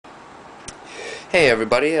Hey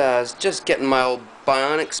everybody, I was just getting my old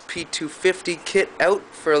Bionx P250 kit out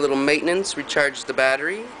for a little maintenance, recharge the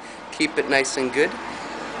battery, keep it nice and good,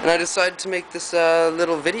 and I decided to make this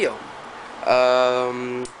little video.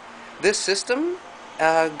 This system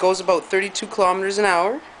goes about 32 kilometers an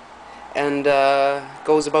hour and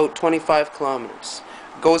goes about 25 kilometers.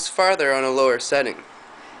 Goes farther on a lower setting,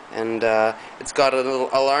 and it's got a little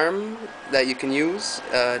alarm that you can use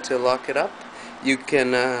to lock it up. You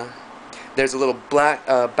can there's a little black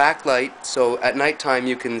backlight, so at nighttime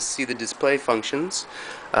you can see the display functions.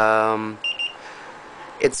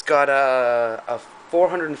 It's got a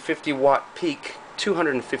 450 watt peak,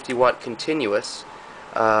 250 watt continuous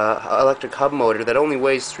electric hub motor that only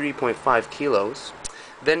weighs 3.5 kilos.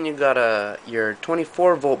 Then you got your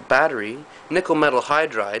 24 volt battery, nickel metal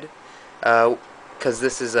hydride, because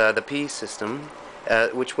this is the P system,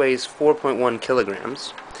 which weighs 4.1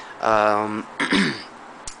 kilograms.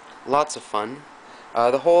 Lots of fun.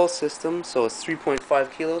 The whole system, so it's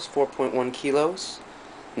 3.5 kilos, 4.1 kilos.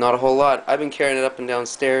 Not a whole lot. I've been carrying it up and down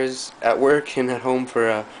stairs at work and at home for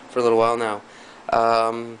a little while now.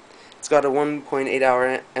 It's got a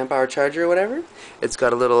 1.8 amp hour charger or whatever. It's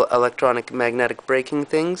got a little electronic magnetic braking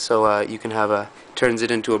thing, so you can have turns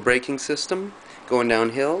it into a braking system going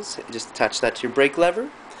down hills. Just attach that to your brake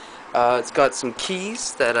lever. It's got some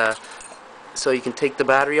keys that so you can take the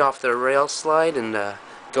battery off the rail slide and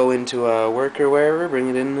go into work or wherever, bring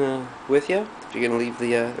it in with you if you're going to leave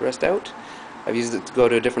the rest out. I've used it to go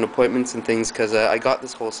to different appointments and things because I got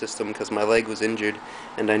this whole system because my leg was injured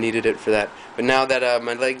and I needed it for that. But now that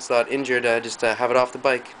my leg's not injured, I just have it off the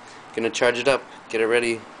bike. Gonna charge it up, get it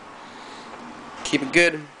ready, keep it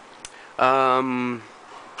good. I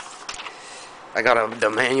got the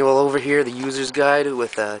manual over here, the user's guide,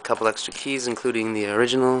 with a couple extra keys, including the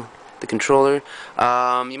original, the controller.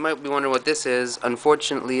 You might be wondering what this is.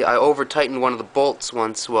 Unfortunately, I over-tightened one of the bolts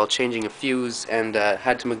once while changing a fuse and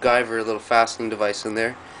had to MacGyver a little fastening device in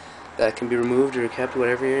there that can be removed or kept,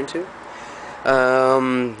 whatever you're into.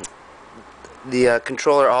 The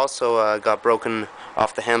controller also got broken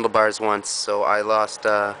off the handlebars once, so I lost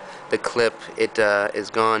the clip. It is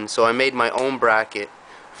gone. So I made my own bracket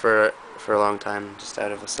for a long time, just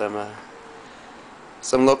out of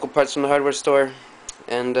some local parts from the hardware store.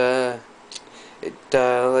 And it,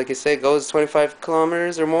 like I say, goes 25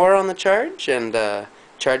 kilometers or more on the charge, and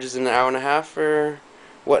charges in an hour and a half or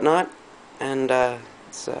whatnot. And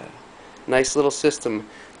it's a nice little system,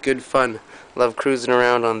 good fun. Love cruising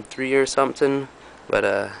around on 3 or something. But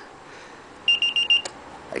I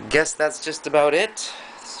guess that's just about it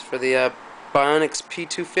for the Bionx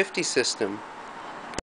P250 system.